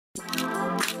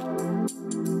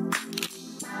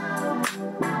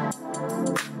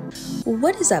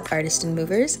What is up, artists and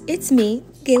movers? It's me,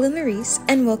 Gaylyn Lareese,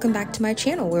 and welcome back to my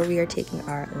channel where we are taking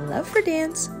our love for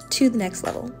dance to the next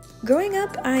level. Growing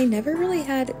up, I never really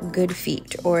had good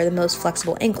feet or the most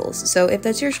flexible ankles, so if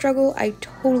that's your struggle, I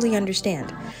totally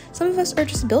understand. Some of us are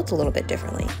just built a little bit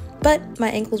differently. But my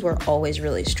ankles were always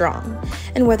really strong,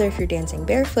 and whether if you're dancing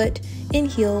barefoot, in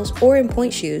heels, or in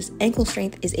pointe shoes, ankle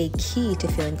strength is a key to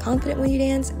feeling confident when you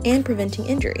dance and preventing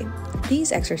injury.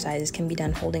 These exercises can be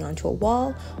done holding onto a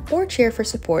wall or chair for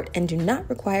support and do not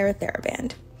require a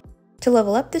Theraband. To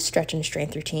level up this stretch and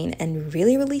strength routine and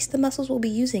really release the muscles we'll be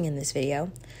using in this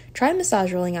video, try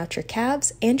massage rolling out your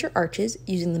calves and your arches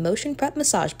using the Motion Prep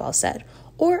massage ball set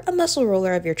or a muscle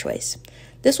roller of your choice.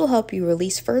 This will help you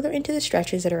release further into the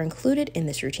stretches that are included in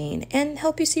this routine and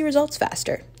help you see results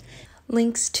faster.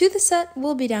 Links to the set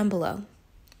will be down below.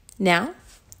 Now,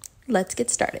 let's get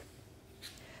started.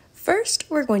 First,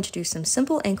 we're going to do some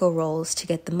simple ankle rolls to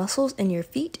get the muscles in your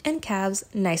feet and calves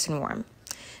nice and warm.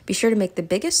 Be sure to make the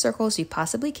biggest circles you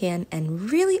possibly can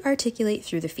and really articulate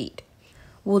through the feet.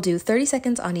 We'll do 30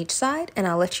 seconds on each side and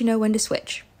I'll let you know when to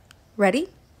switch. Ready,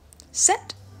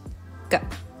 set, go.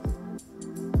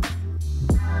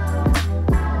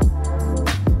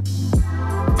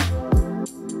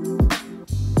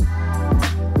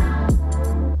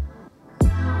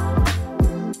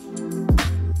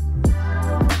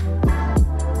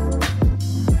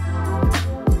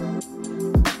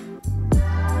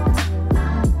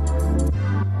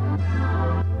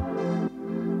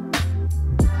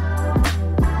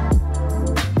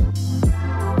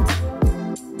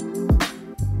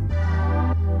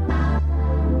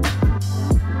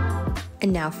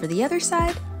 And now for the other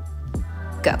side,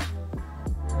 go.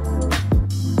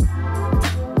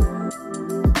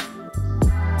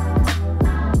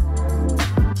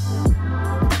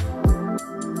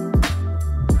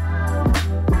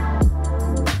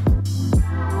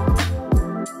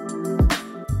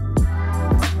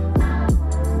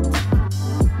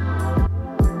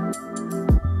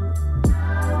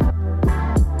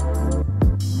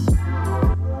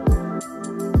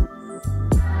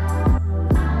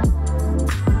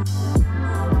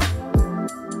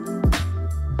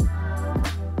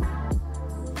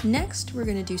 Next, we're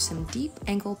going to do some deep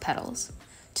ankle pedals.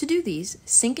 To do these,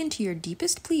 sink into your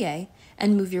deepest plie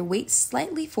and move your weight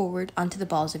slightly forward onto the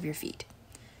balls of your feet.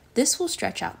 This will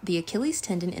stretch out the Achilles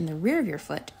tendon in the rear of your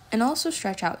foot and also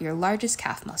stretch out your largest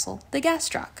calf muscle, the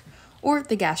gastroc, or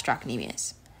the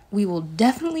gastrocnemius. We will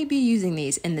definitely be using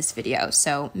these in this video,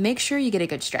 so make sure you get a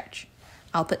good stretch.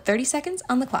 I'll put 30 seconds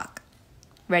on the clock.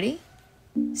 Ready,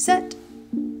 set,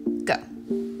 go.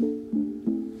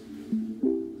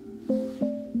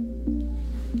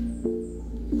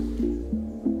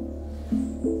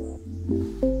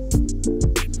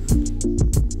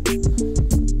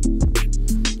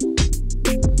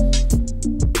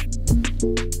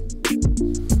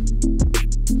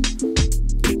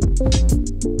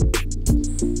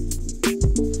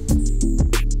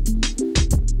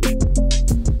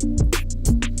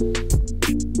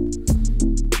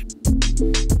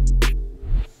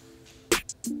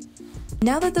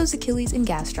 Now that those Achilles and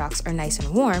gastrocs are nice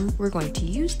and warm, we're going to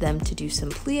use them to do some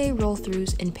plie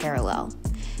roll-throughs in parallel.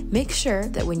 Make sure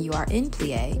that when you are in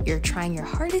plie, you're trying your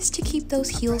hardest to keep those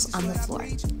heels on the floor.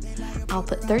 I'll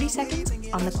put 30 seconds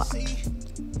on the clock.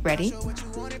 Ready,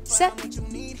 set,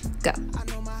 go.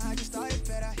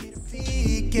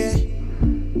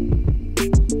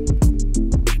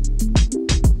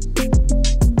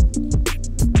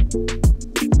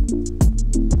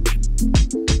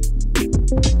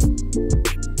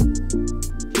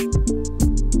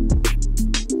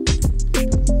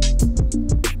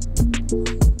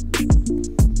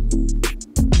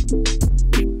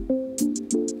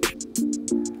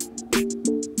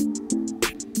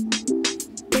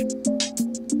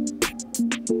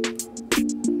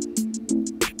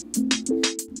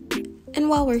 And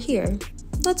while we're here,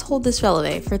 let's hold this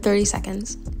releve for 30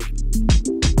 seconds.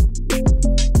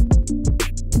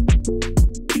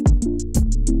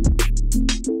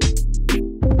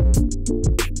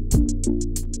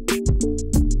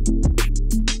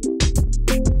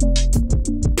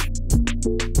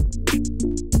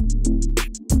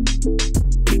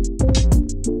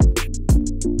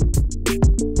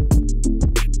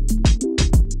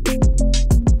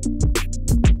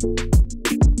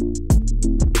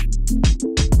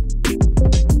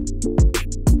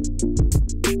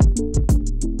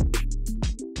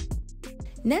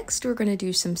 Next, we're going to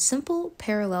do some simple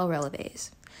parallel releves.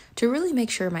 To really make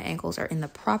sure my ankles are in the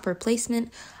proper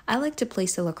placement, I like to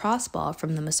place the lacrosse ball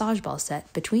from the massage ball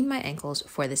set between my ankles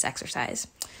for this exercise.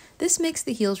 This makes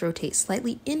the heels rotate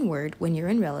slightly inward when you're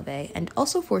in releve and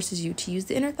also forces you to use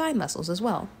the inner thigh muscles as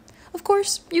well. Of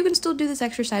course, you can still do this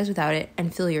exercise without it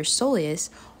and feel your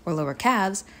soleus, or lower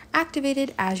calves,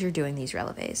 activated as you're doing these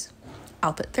releves.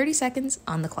 I'll put 30 seconds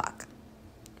on the clock.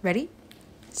 Ready,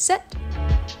 set,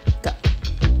 go.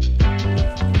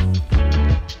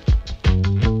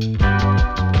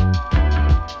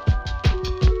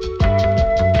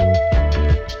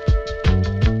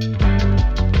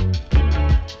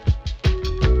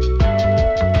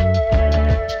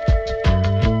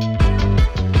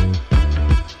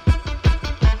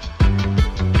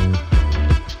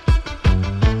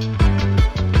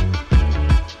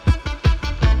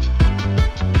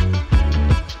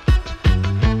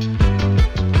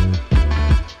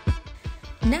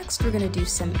 Next, we're going to do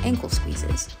some ankle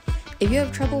squeezes. If you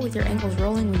have trouble with your ankles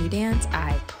rolling when you dance,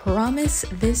 I promise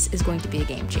this is going to be a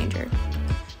game changer.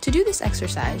 To do this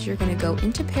exercise, you're going to go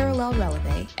into parallel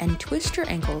releve and twist your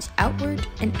ankles outward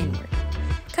and inward,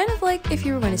 kind of like if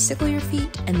you were going to sickle your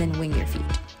feet and then wing your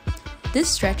feet. This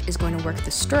stretch is going to work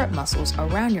the stirrup muscles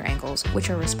around your ankles, which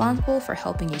are responsible for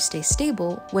helping you stay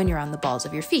stable when you're on the balls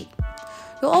of your feet.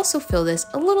 You'll also feel this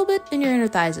a little bit in your inner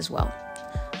thighs as well.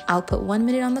 I'll put 1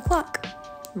 minute on the clock.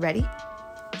 Ready,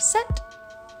 set,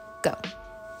 go.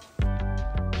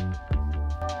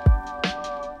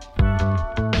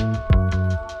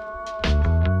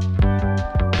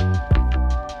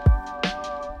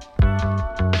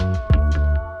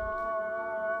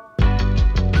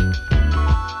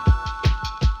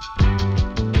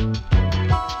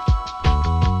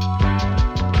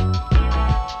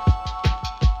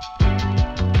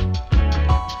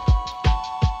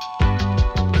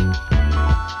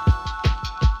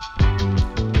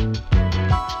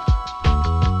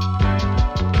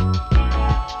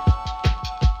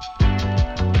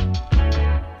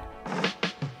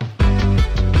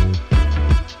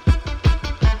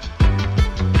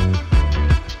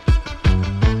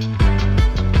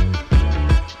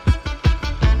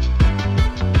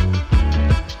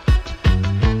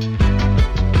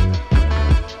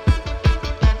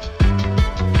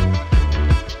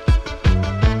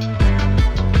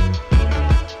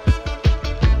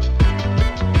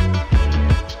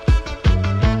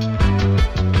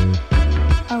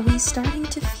 Starting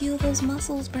to feel those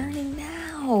muscles burning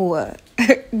now.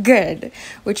 Good,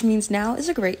 which means now is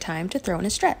a great time to throw in a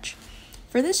stretch.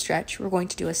 For this stretch, we're going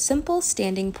to do a simple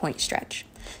standing point stretch.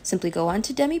 Simply go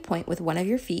onto demi-point with one of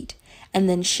your feet and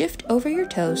then shift over your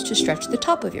toes to stretch the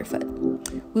top of your foot.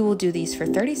 We will do these for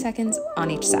 30 seconds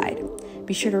on each side.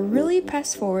 Be sure to really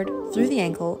press forward through the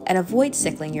ankle and avoid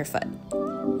sickling your foot.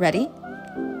 Ready,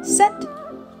 set,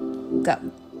 go.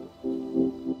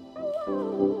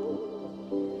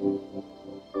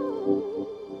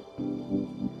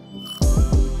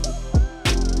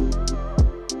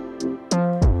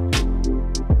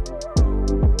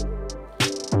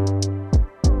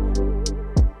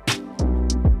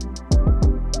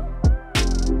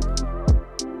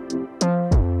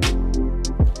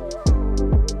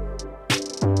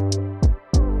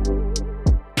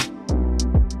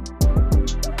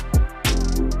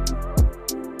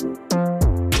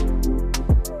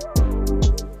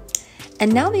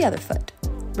 And now the other foot.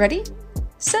 Ready,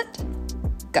 set,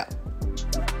 go.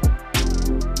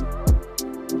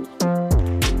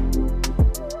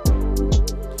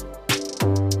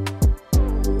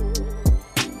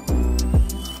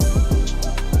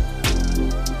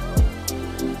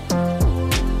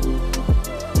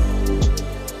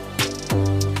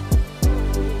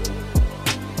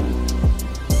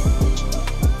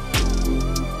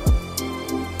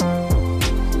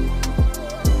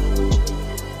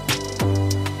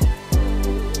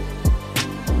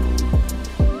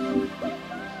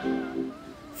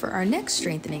 For our next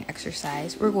strengthening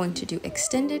exercise, we're going to do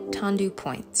extended tendu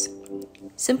points.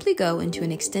 Simply go into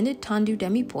an extended tendu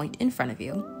demi-point in front of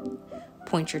you,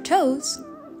 point your toes,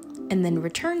 and then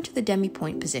return to the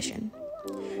demi-point position.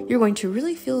 You're going to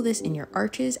really feel this in your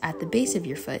arches at the base of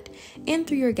your foot and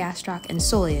through your gastroc and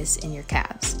soleus in your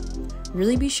calves.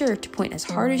 Really be sure to point as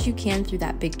hard as you can through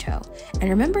that big toe, and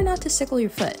remember not to sickle your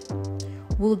foot.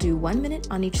 We'll do 1 minute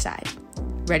on each side.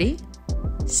 Ready,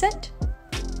 set,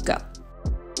 go.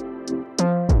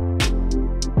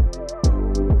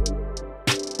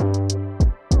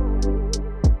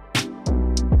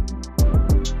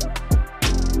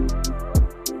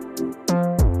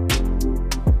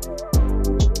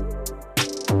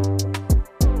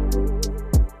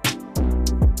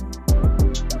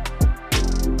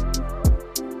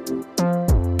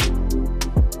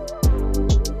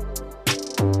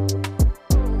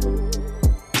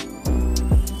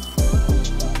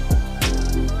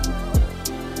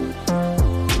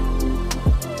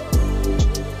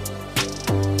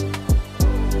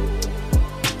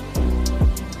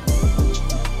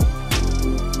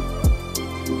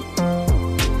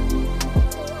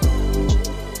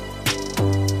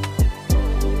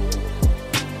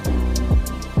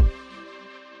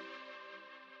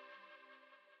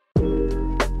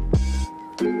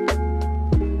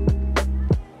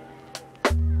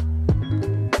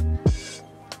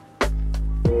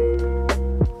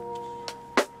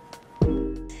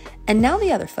 And now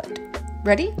the other foot.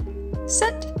 Ready,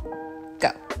 set,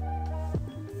 go.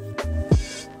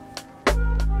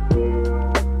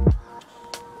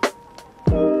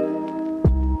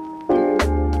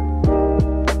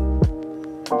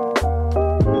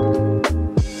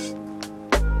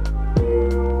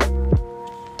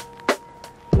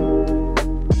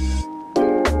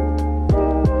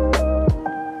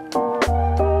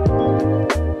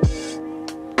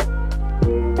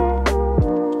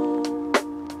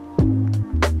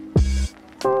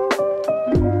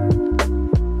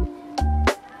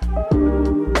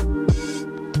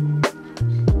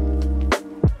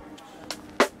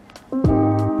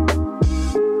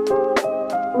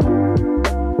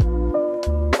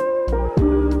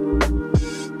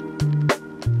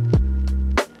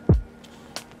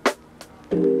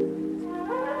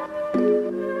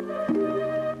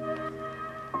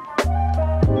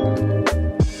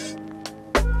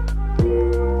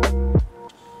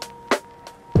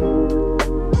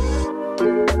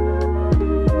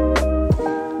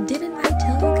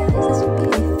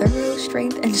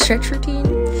 And stretch routine.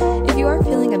 If you are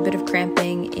feeling a bit of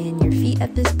cramping in your feet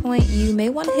at this point, you may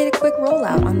want to hit a quick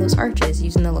rollout on those arches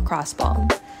using the lacrosse ball.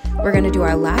 We're going to do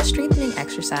our last strengthening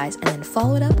exercise and then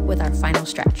follow it up with our final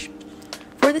stretch.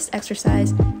 For this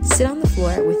exercise, sit on the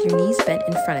floor with your knees bent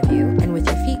in front of you and with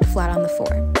your feet flat on the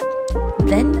floor.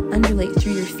 Then undulate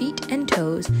through your feet and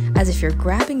toes as if you're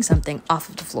grabbing something off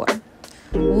of the floor.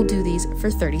 We'll do these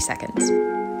for 30 seconds.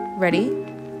 Ready,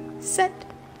 set,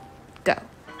 go.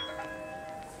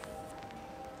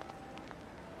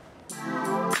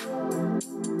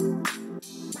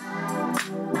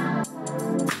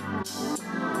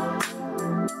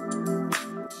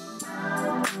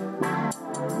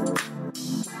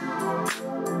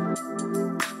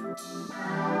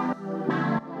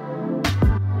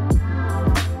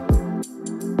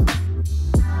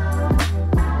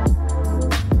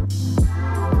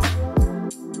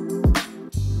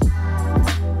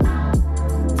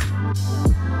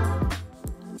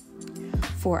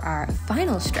 For our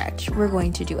final stretch, we're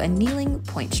going to do a kneeling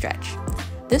point stretch.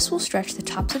 This will stretch the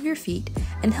tops of your feet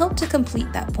and help to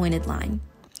complete that pointed line.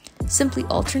 Simply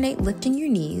alternate lifting your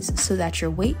knees so that your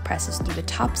weight presses through the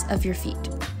tops of your feet.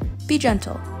 Be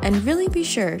gentle and really be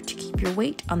sure to keep your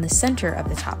weight on the center of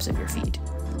the tops of your feet.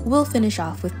 We'll finish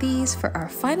off with these for our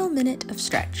final minute of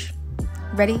stretch.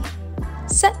 Ready,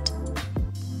 set,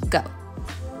 go.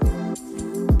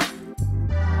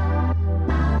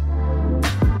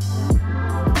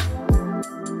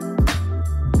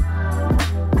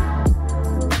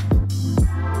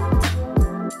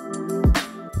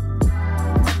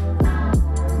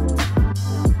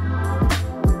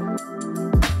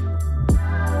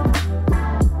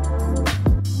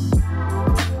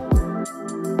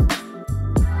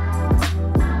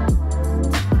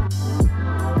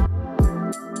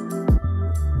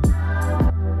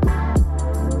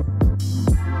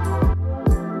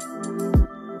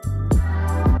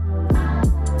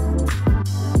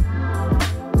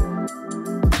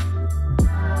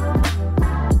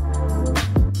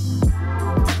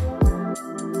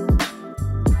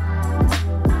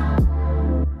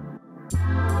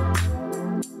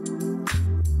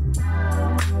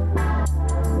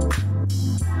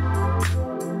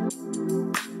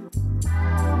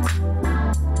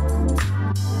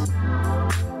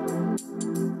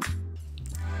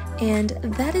 And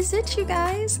that is it, you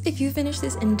guys. If you finish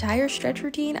this entire stretch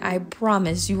routine, I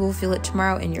promise you will feel it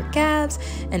tomorrow in your calves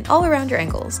and all around your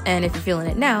ankles. And if you're feeling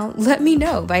it now, let me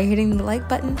know by hitting the like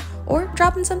button or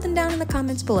dropping something down in the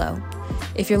comments below.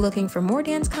 If you're looking for more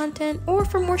dance content or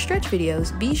for more stretch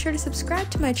videos, be sure to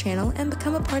subscribe to my channel and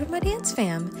become a part of my dance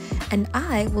fam. And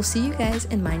I will see you guys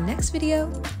in my next video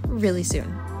really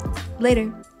soon.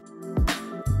 Later.